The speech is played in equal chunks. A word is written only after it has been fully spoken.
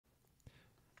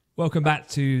Welcome back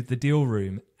to The Deal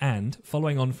Room, and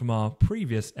following on from our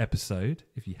previous episode,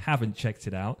 if you haven't checked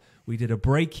it out, we did a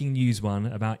breaking news one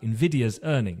about Nvidia's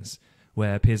earnings,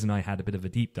 where Piers and I had a bit of a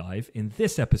deep dive. In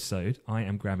this episode, I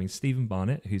am grabbing Stephen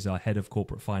Barnett, who's our head of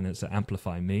corporate finance at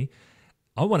AmplifyME.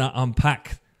 I want to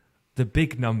unpack the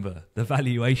big number, the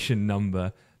valuation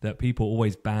number that people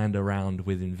always band around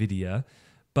with Nvidia.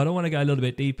 But I want to go a little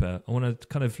bit deeper. I want to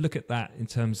kind of look at that in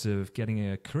terms of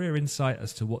getting a career insight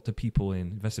as to what do people in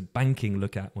investment banking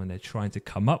look at when they're trying to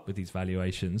come up with these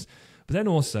valuations, but then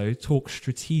also talk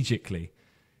strategically.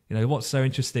 You know, what's so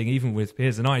interesting, even with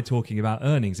Piers and I talking about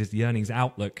earnings, is the earnings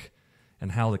outlook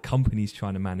and how the company's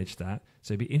trying to manage that.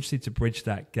 So it'd be interesting to bridge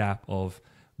that gap of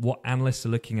what analysts are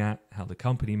looking at, how the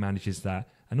company manages that,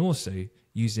 and also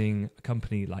using a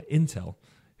company like Intel,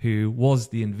 who was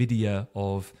the Nvidia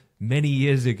of many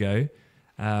years ago.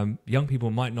 Young people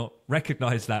might not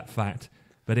recognize that fact,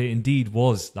 but it indeed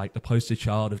was like the poster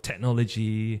child of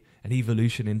technology and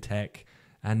evolution in tech.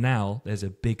 And now there's a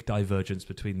big divergence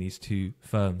between these two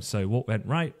firms. So what went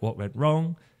right? What went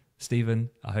wrong?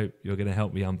 Stephen, I hope you're going to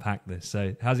help me unpack this.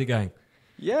 So how's it going?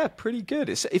 Yeah, pretty good.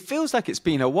 It feels like it's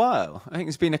been a while. I think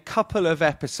it's been a couple of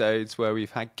episodes where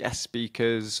we've had guest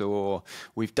speakers or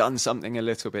we've done something a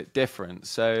little bit different.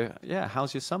 So yeah,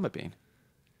 how's your summer been?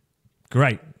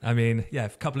 Great. I mean, yeah, a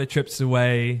couple of trips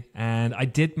away, and I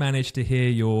did manage to hear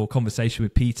your conversation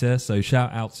with Peter. So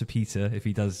shout out to Peter if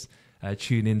he does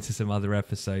tune into some other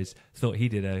episodes. I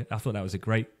thought that was a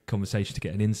great conversation to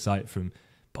get an insight from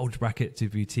bulge bracket to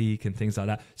boutique and things like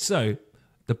that. So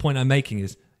the point I'm making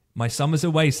is my summer's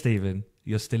away, Stephen.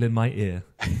 You're still in my ear.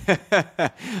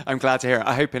 I'm glad to hear it.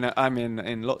 I hope I'm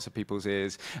in lots of people's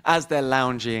ears as they're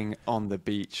lounging on the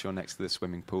beach or next to the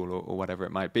swimming pool or whatever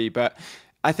it might be. But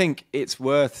I think it's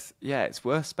worth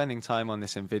spending time on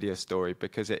this Nvidia story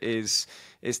because it's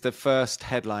the first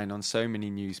headline on so many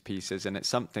news pieces, and it's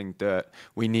something that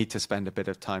we need to spend a bit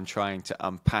of time trying to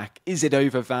unpack. Is it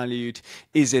overvalued?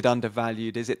 Is it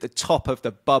undervalued? Is it the top of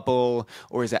the bubble,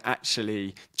 or is it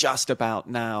actually just about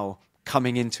now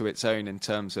coming into its own in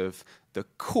terms of the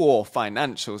core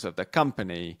financials of the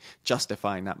company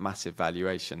justifying that massive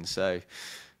valuation? So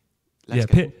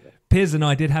Piers and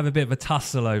I did have a bit of a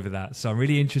tussle over that, so I'm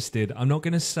really interested. I'm not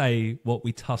going to say what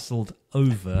we tussled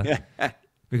over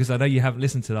because I know you haven't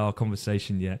listened to our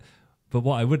conversation yet, but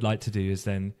what I would like to do is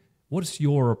then, what's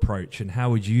your approach and how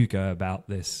would you go about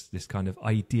this kind of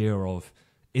idea of,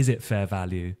 is it fair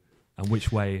value and which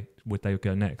way would they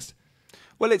go next?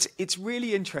 Well, it's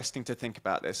really interesting to think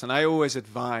about this, and I always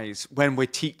advise when we're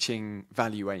teaching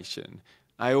valuation,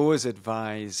 I always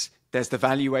advise there's the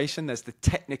valuation, there's the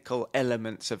technical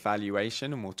elements of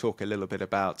valuation, and we'll talk a little bit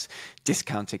about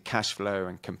discounted cash flow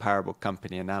and comparable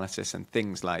company analysis and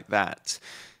things like that.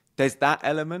 There's that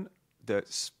element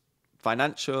that's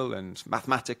financial and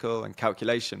mathematical and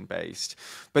calculation based,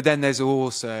 but then there's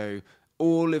also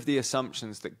all of the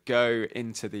assumptions that go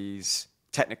into these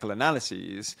technical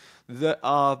analyses that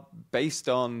are based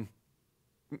on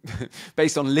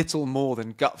little more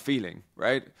than gut feeling,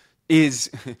 right? Is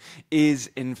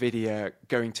Nvidia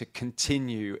going to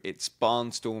continue its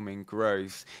barnstorming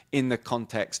growth in the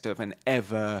context of an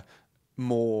ever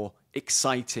more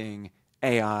exciting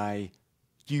AI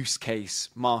use case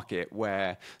market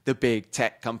where the big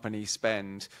tech companies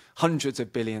spend hundreds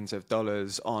of billions of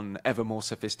dollars on ever more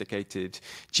sophisticated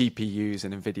GPUs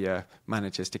and Nvidia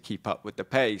manages to keep up with the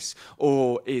pace?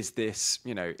 Or is this,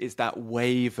 is that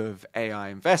wave of AI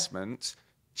investment,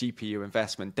 GPU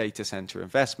investment, data center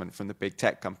investment from the big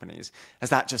tech companies, has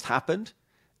that just happened?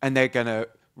 And they're going to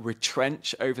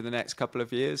retrench over the next couple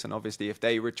of years. And obviously, if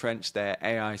they retrench their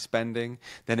AI spending,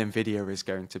 then Nvidia is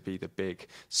going to be the big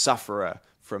sufferer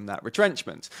from that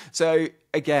retrenchment. So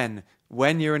again,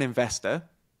 when you're an investor,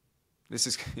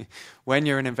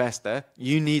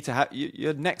 you need to have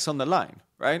your neck's on the line,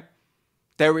 right?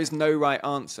 There is no right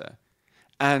answer.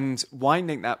 And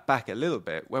winding that back a little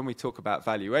bit, when we talk about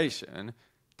valuation,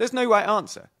 there's no right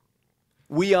answer.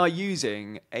 We are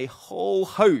using a whole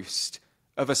host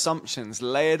of assumptions,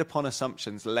 layered upon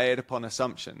assumptions, layered upon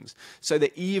assumptions, so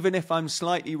that even if I'm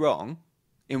slightly wrong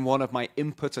in one of my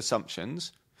input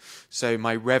assumptions, so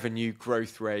my revenue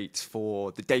growth rate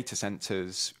for the data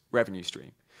centers revenue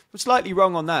stream, I'm slightly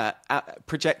wrong on that,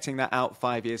 projecting that out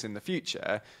 5 years in the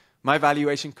future, my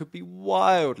valuation could be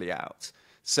wildly out.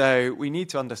 So we need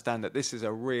to understand that this is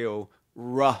a real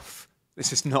rough,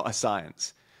 this is not a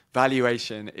science.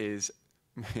 Valuation is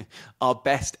our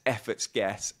best efforts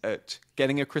guess at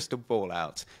getting a crystal ball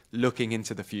out, looking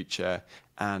into the future,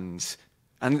 and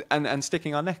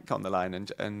sticking our neck on the line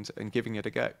and giving it a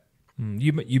go.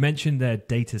 You mentioned their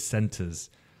data centers.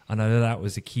 And I know that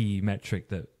was a key metric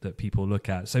that people look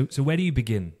at. So where do you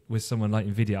begin with someone like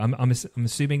Nvidia? I'm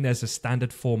assuming there's a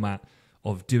standard format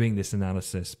of doing this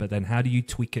analysis, but then how do you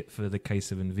tweak it for the case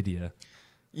of Nvidia?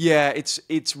 Yeah,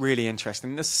 it's really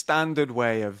interesting. The standard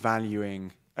way of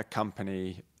valuing a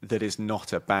company that is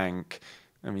not a bank,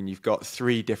 I mean, you've got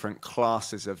 3 different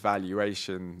classes of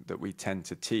valuation that we tend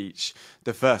to teach.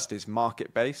 The first is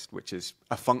market-based, which is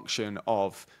a function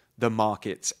of the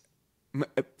market's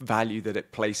value that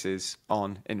it places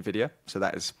on Nvidia. So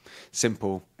that is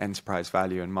simple enterprise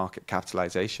value and market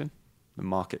capitalization. The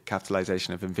market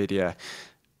capitalization of Nvidia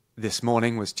this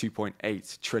morning was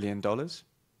 $2.8 trillion.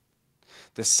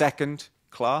 The second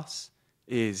class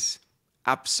is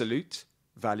absolute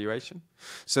valuation.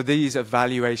 So these are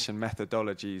valuation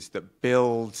methodologies that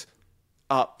build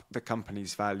up the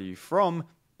company's value from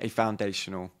a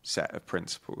foundational set of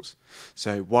principles.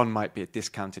 So one might be a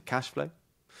discounted cash flow.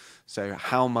 So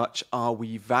how much are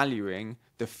we valuing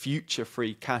the future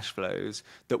free cash flows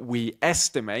that we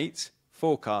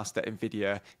forecast that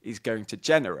Nvidia is going to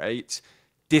generate,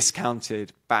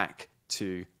 discounted back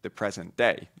to the present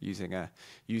day using a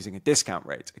discount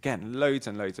rate. Again, loads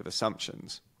and loads of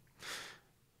assumptions.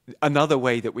 Another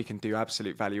way that we can do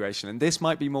absolute valuation, and this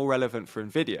might be more relevant for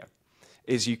Nvidia,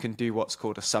 is you can do what's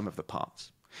called a sum of the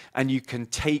parts. And you can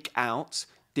take out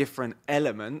different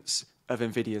elements of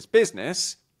Nvidia's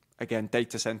business, again,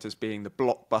 data centers being the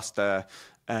blockbuster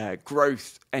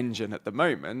growth engine at the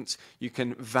moment. You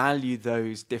can value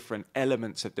those different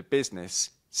elements of the business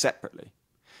separately.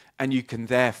 And you can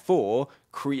therefore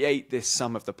create this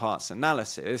sum of the parts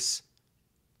analysis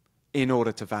in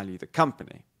order to value the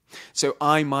company. So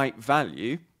I might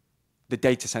value the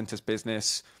data centers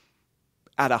business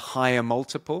at a higher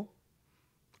multiple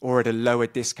or at a lower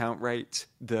discount rate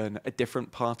than a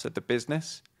different part of the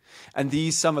business. And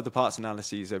these sum of the parts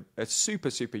analyses are super,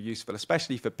 super useful,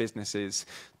 especially for businesses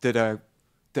that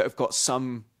have got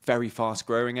some very fast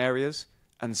growing areas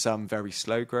and some very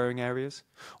slow growing areas,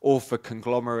 or for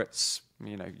conglomerates.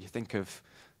 You think of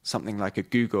something like a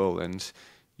Google, and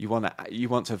you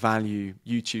want to value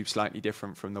YouTube slightly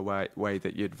different from the way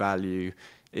that you'd value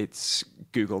its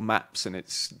Google Maps and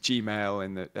its Gmail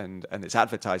and its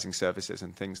advertising services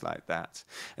and things like that.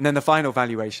 And then the final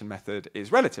valuation method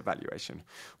is relative valuation,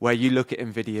 where you look at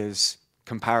Nvidia's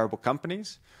comparable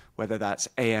companies, whether that's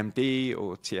AMD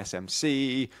or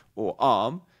TSMC or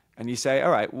ARM, and you say,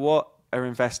 all right, what are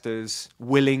investors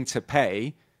willing to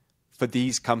pay for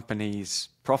these companies'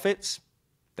 profits,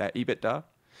 their EBITDA,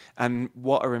 and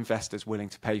what are investors willing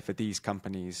to pay for these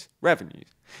companies' revenues?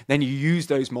 Then you use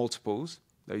those multiples,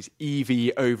 those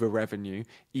EV over revenue,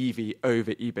 EV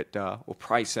over EBITDA, or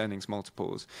price earnings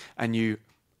multiples, and you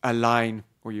align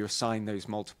or you assign those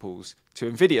multiples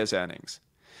to Nvidia's earnings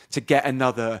to get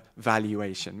another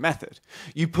valuation method.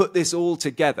 You put this all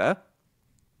together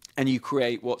and you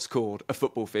create what's called a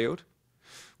football field,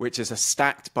 which is a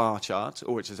stacked bar chart,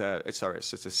 or it's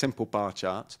just a simple bar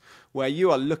chart, where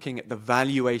you are looking at the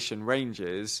valuation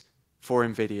ranges for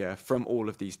Nvidia from all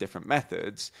of these different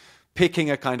methods,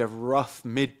 picking a kind of rough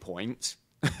midpoint.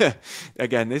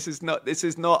 Again, this is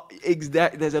not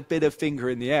exact. There's a bit of finger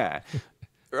in the air,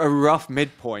 a rough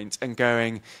midpoint, and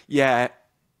going, yeah,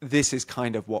 this is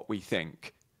kind of what we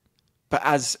think. But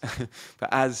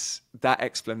as that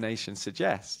explanation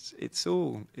suggests, it's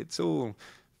all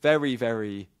very,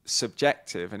 very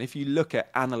subjective. And if you look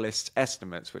at analyst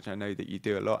estimates, which I know that you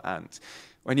do a lot, Ant,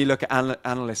 when you look at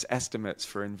analyst estimates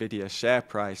for Nvidia share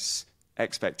price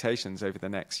expectations over the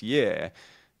next year,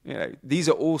 these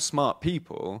are all smart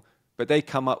people, but they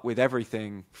come up with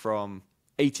everything from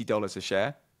 $80 a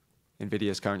share,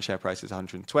 Nvidia's current share price is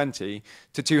 $120,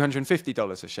 to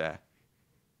 $250 a share.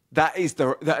 That is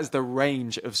the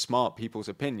range of smart people's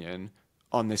opinion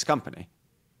on this company.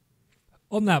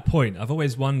 On that point, I've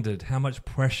always wondered how much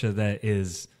pressure there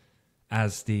is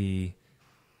as the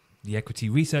equity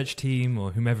research team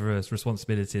or whomever's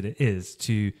responsibility it is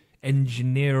to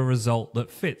engineer a result that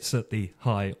fits at the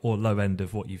high or low end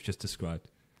of what you've just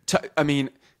described. Totally.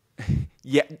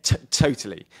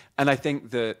 And I think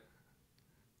that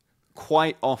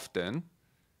quite often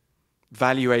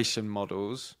valuation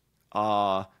models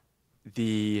are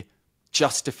the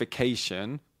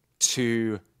justification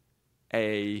to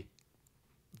a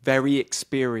very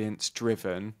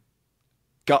experience-driven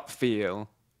gut feel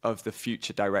of the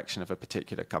future direction of a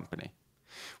particular company.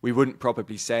 We wouldn't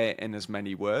probably say it in as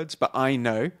many words, but I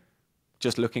know,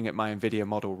 just looking at my Nvidia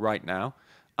model right now,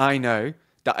 I know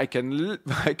that I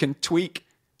can tweak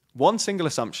one single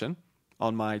assumption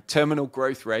on my terminal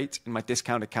growth rate and my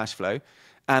discounted cash flow,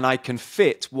 and I can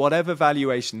fit whatever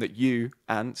valuation that you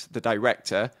and the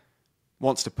director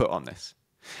wants to put on this.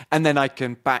 And then I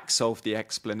can back solve the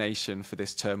explanation for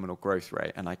this terminal growth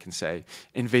rate. And I can say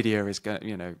Nvidia is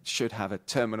going, should have a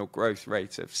terminal growth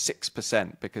rate of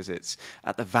 6% because it's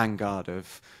at the vanguard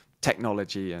of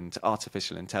technology and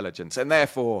artificial intelligence. And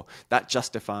therefore, that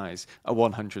justifies a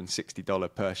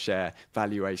 $160 per share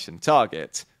valuation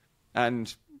target.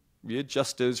 And you're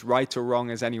just as right or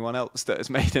wrong as anyone else that has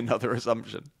made another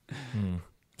assumption.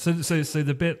 So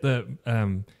the bit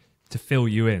that to fill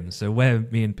you in, so where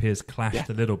me and Piers clashed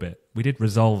a little bit, we did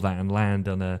resolve that and land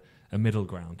on a middle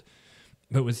ground.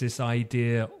 But was this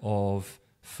idea of,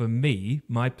 for me,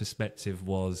 my perspective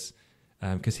was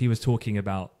because he was talking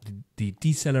about the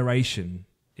deceleration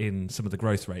in some of the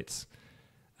growth rates.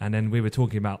 And then we were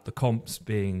talking about the comps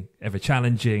being ever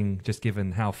challenging, just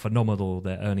given how phenomenal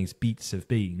their earnings beats have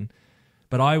been.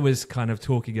 But I was kind of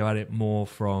talking about it more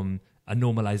from a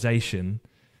normalization,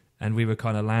 and we were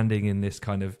kind of landing in this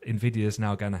kind of Nvidia is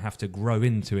now going to have to grow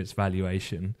into its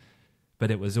valuation.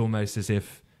 But it was almost as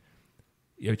if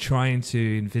trying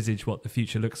to envisage what the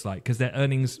future looks like, because their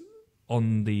earnings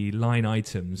on the line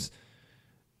items,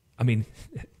 I mean,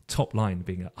 top line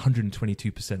being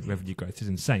 122% revenue growth is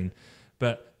insane,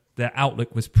 but their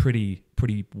outlook was pretty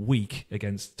weak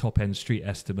against top-end street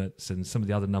estimates and some of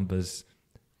the other numbers,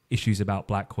 issues about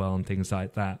Blackwell and things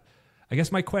like that. I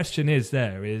guess my question is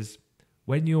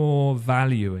when you're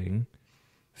valuing,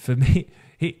 for me,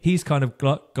 he's kind of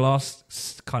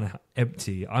glass kind of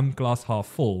empty. I'm glass half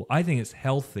full. I think it's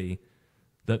healthy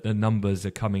that the numbers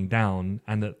are coming down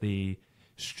and that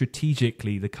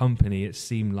strategically the company, it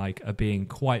seemed like, are being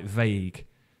quite vague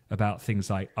about things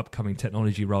like upcoming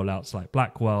technology rollouts like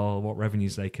Blackwell, what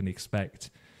revenues they can expect.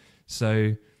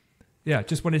 So, yeah,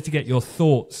 just wanted to get your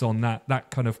thoughts on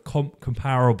that kind of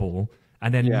comparable,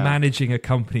 and then managing a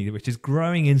company which is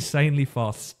growing insanely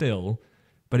fast still,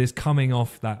 but is coming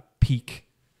off that peak.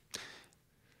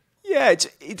 Yeah,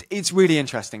 it's really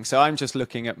interesting. So I'm just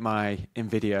looking at my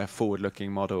Nvidia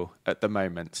forward-looking model at the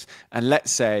moment. And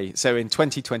let's say, so in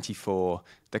 2024,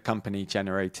 the company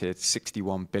generated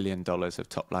 $61 billion of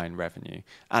top-line revenue.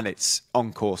 And it's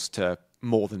on course to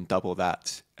more than double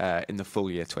that in the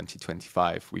full year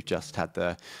 2025. We've just had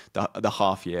the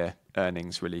half-year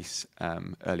earnings release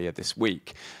earlier this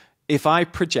week. If I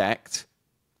project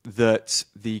that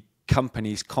the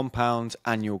company's compound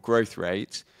annual growth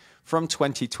rate from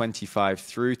 2025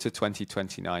 through to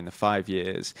 2029, the 5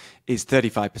 years, is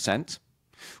 35%,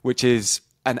 which is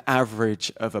an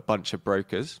average of a bunch of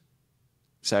brokers.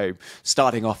 So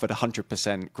starting off at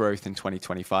 100% growth in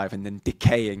 2025 and then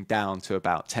decaying down to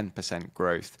about 10%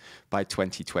 growth by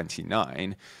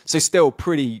 2029. So still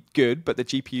pretty good, but the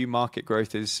GPU market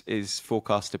growth is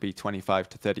forecast to be 25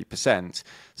 to 30%.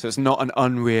 So it's not an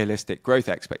unrealistic growth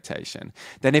expectation.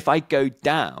 Then if I go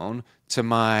down to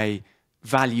my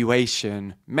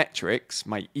valuation metrics,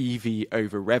 my EV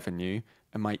over revenue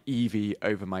and my EV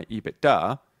over my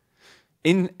EBITDA,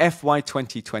 in FY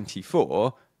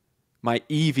 2024, my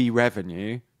EV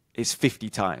revenue is 50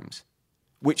 times,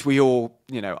 which we all,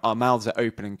 our mouths are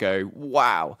open and go,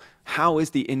 wow, how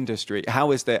is the industry,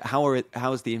 how is the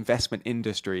investment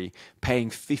industry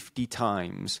paying 50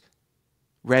 times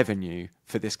revenue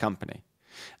for this company?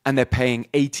 And they're paying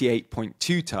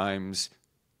 88.2 times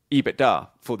EBITDA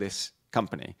for this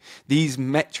company. These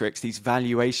metrics, these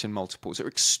valuation multiples are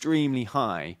extremely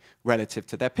high relative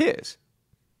to their peers.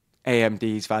 AMD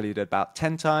is valued at about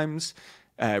 10 times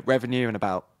revenue and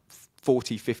about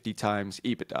 40, 50 times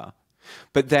EBITDA.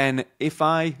 But then if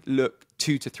I look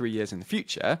 2 to 3 years in the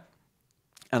future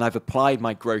and I've applied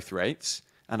my growth rates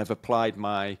and I've applied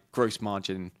my gross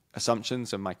margin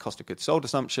assumptions and my cost of goods sold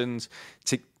assumptions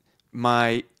to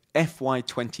my FY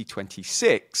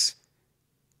 2026,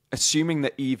 assuming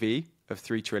that EV of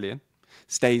 3 trillion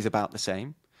stays about the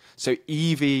same. So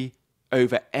EV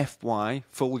over FY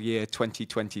full year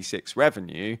 2026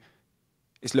 revenue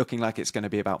is looking like it's going to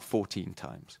be about 14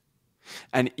 times.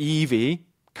 And EV,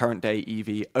 current day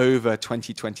EV, over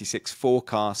 2026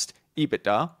 forecast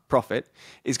EBITDA, profit,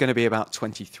 is going to be about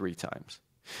 23 times.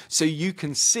 So you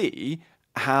can see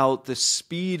how the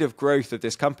speed of growth of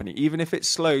this company, even if it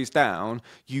slows down,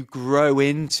 you grow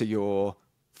into your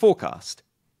forecast.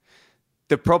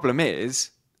 The problem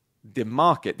is the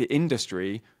market, the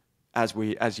industry, as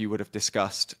you would have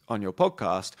discussed on your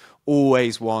podcast,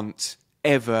 always want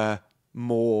ever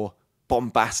more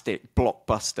bombastic,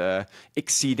 blockbuster,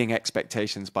 exceeding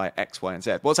expectations by X, Y, and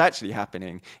Z. What's actually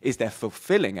happening is they're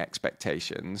fulfilling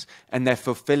expectations and they're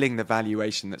fulfilling the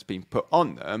valuation that's been put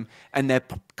on them, and they're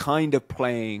kind of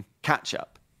playing catch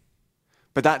up.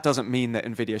 But that doesn't mean that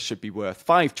Nvidia should be worth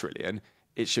 5 trillion.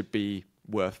 It should be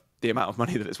worth the amount of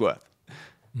money that it's worth.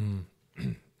 And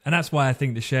that's why I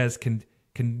think the shares can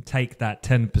can take that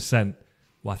 10%.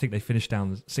 Well, I think they finished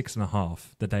down 6.5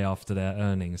 the day after their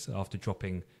earnings, after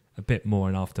dropping a bit more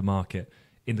in aftermarket.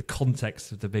 In the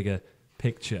context of the bigger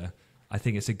picture, I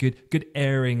think it's a good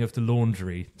airing of the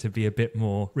laundry to be a bit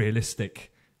more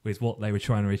realistic with what they were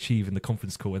trying to achieve in the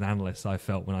conference call with analysts, I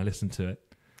felt when I listened to it.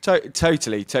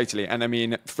 Totally. And I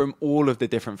mean, from all of the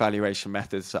different valuation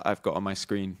methods that I've got on my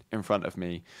screen in front of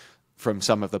me, from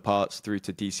sum of the parts through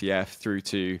to DCF, through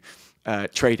to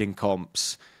trading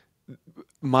comps,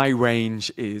 my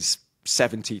range is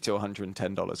 $70 to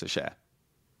 $110 a share.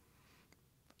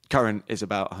 Current is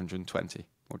about 120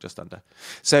 or just under.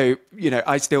 So,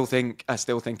 I still think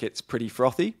it's pretty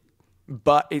frothy,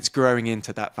 but it's growing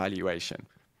into that valuation.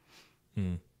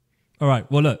 All right.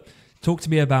 Well, look, talk to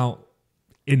me about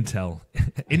Intel.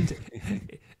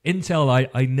 Intel,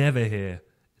 I never hear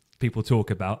people talk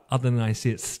about, other than I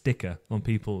see its sticker on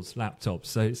people's laptops.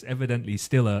 So it's evidently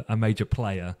still a major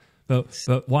player. But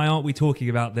why aren't we talking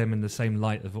about them in the same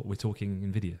light of what we're talking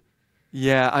Nvidia?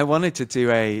 Yeah, I wanted to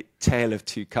do a tale of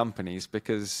two companies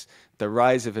because the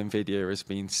rise of Nvidia has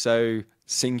been so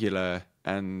singular,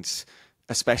 and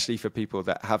especially for people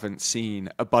that haven't seen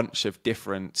a bunch of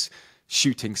different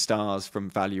shooting stars from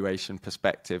valuation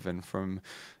perspective and from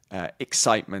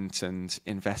excitement and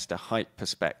investor hype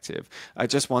perspective. I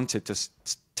just wanted to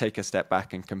take a step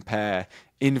back and compare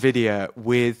Nvidia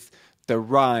with the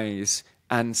rise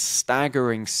and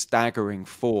staggering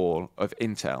fall of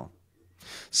Intel.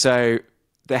 So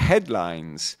the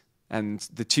headlines, and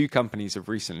the two companies have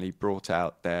recently brought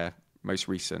out their most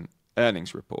recent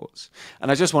earnings reports.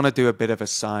 And I just want to do a bit of a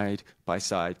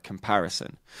side-by-side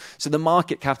comparison. So the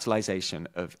market capitalization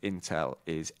of Intel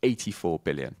is $84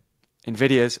 billion.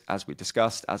 Nvidia's, as we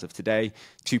discussed, as of today,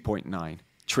 $2.9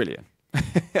 trillion.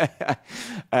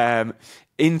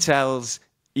 Intel's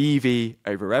EV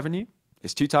over revenue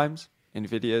is 2 times.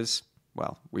 Nvidia's,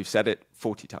 well, we've said it,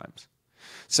 40 times.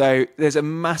 So there's a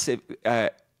massive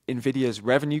Nvidia's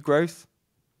revenue growth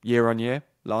year on year,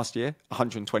 last year,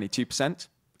 122%.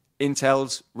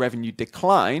 Intel's revenue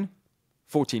decline,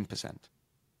 14%.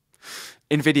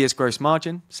 Nvidia's gross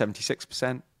margin,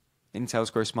 76%.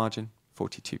 Intel's gross margin,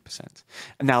 42%.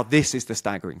 And now this is the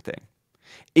staggering thing.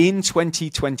 In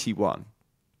 2021,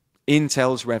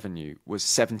 Intel's revenue was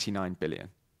 $79 billion.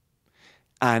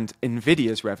 And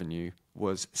Nvidia's revenue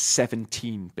was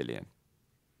 $17 billion.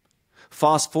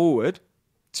 Fast forward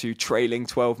to trailing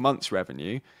 12 months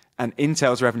revenue, and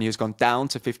Intel's revenue has gone down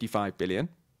to $55 billion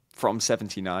from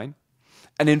 $79,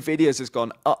 and Nvidia's has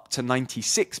gone up to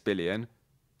 $96 billion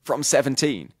from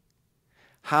 $17.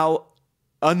 How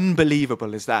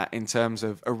unbelievable is that in terms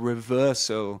of a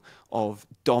reversal of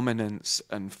dominance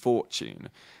and fortune?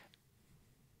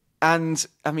 And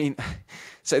I mean,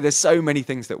 so there's so many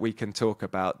things that we can talk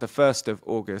about. The 1st of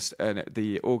August,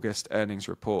 the August earnings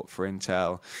report for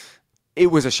Intel, it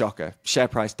was a shocker. Share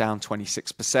price down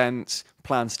 26%,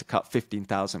 plans to cut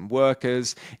 15,000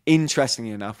 workers.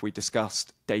 Interestingly enough, we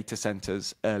discussed data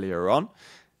centers earlier on.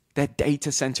 Their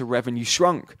data center revenue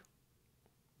shrunk.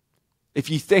 If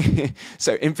you think,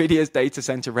 so Nvidia's data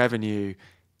center revenue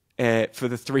for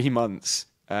the 3 months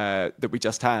that we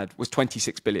just had was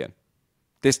 $26 billion.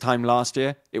 This time last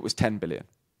year, it was $10 billion.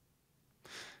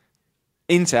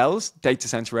 Intel's data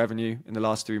center revenue in the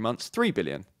last 3 months, $3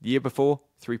 billion. The year before,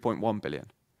 $3.1 billion.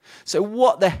 So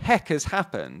what the heck has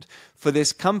happened for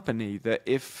this company that,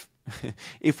 if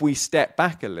we step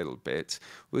back a little bit,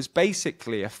 was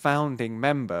basically a founding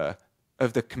member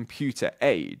of the computer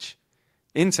age?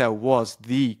 Intel was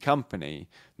the company,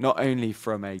 not only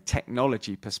from a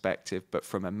technology perspective, but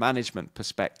from a management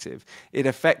perspective. It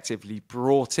effectively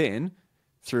brought in,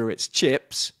 through its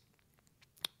chips,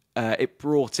 it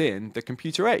brought in the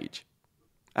computer age.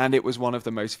 And it was one of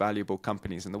the most valuable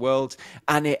companies in the world.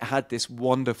 And it had this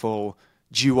wonderful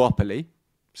duopoly,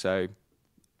 so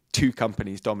 2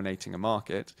 companies dominating a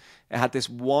market. It had this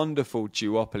wonderful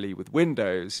duopoly with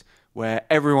Windows, where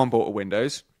everyone bought a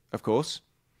Windows, of course,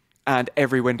 and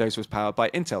every Windows was powered by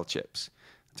Intel chips.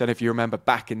 I don't know if you remember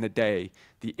back in the day,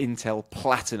 the Intel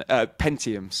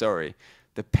Pentium,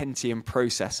 the Pentium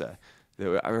processor.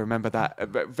 I remember that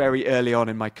very early on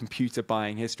in my computer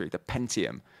buying history, the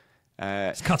Pentium.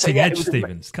 It's cutting edge,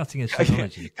 Stephen. It's cutting edge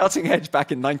technology. Cutting edge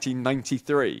back in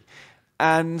 1993.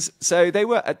 And so they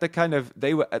were at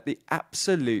the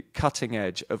absolute cutting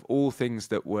edge of all things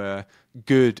that were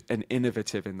good and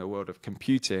innovative in the world of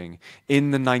computing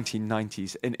in the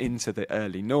 1990s and into the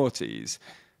early noughties.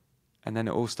 And then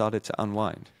it all started to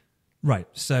unwind. Right.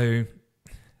 So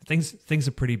things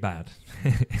are pretty bad,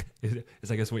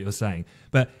 is I guess what you're saying.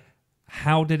 But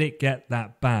how did it get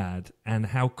that bad, and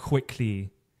how quickly?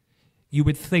 You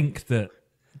would think that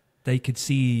they could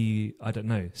see, I don't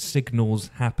know, signals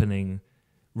happening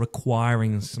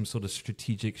requiring some sort of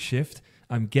strategic shift.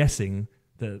 I'm guessing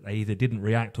that they either didn't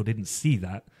react or didn't see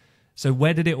that. So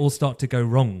where did it all start to go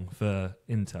wrong for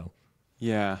Intel?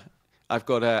 Yeah, I've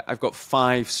got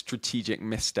 5 strategic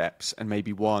missteps and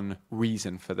maybe one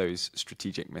reason for those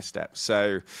strategic missteps.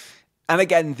 So, and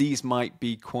again, these might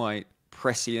be quite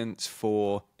prescient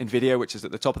for Nvidia, which is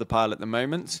at the top of the pile at the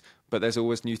moment, but there's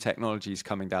always new technologies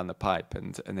coming down the pipe,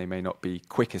 and they may not be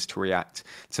quickest to react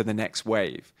to the next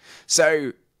wave.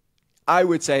 So I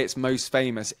would say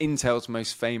Intel's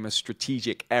most famous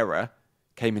strategic error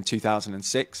came in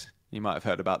 2006. You might have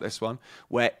heard about this one,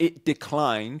 where it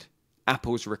declined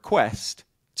Apple's request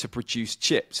to produce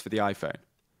chips for the iPhone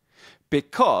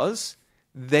because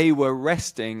they were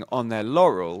resting on their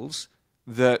laurels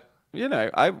that,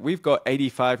 we've got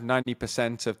 85,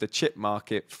 90% of the chip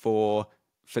market for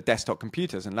desktop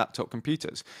computers and laptop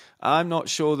computers. I'm not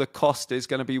sure the cost is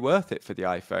going to be worth it for the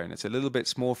iPhone. It's a little bit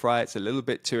small fry. It's a little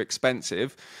bit too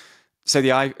expensive.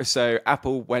 So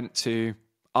Apple went to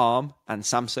ARM and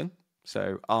Samsung.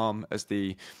 So ARM as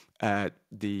the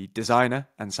designer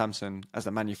and Samsung as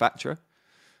the manufacturer.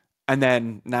 And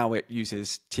then now it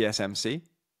uses TSMC.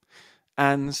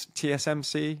 And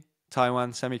TSMC,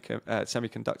 Taiwan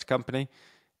semiconductor company,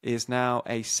 is now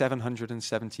a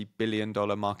 $770 billion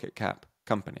market cap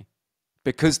company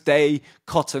because they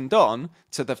cottoned on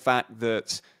to the fact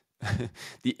that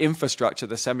the infrastructure,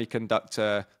 the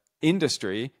semiconductor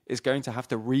industry, is going to have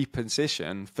to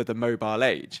reposition for the mobile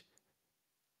age.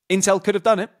 Intel could have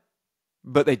done it,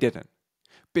 but they didn't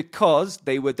because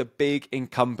they were the big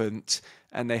incumbent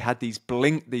and they had these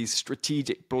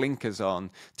strategic blinkers on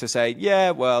to say,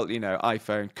 yeah, well,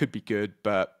 iPhone could be good,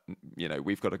 but,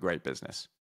 we've got a great business.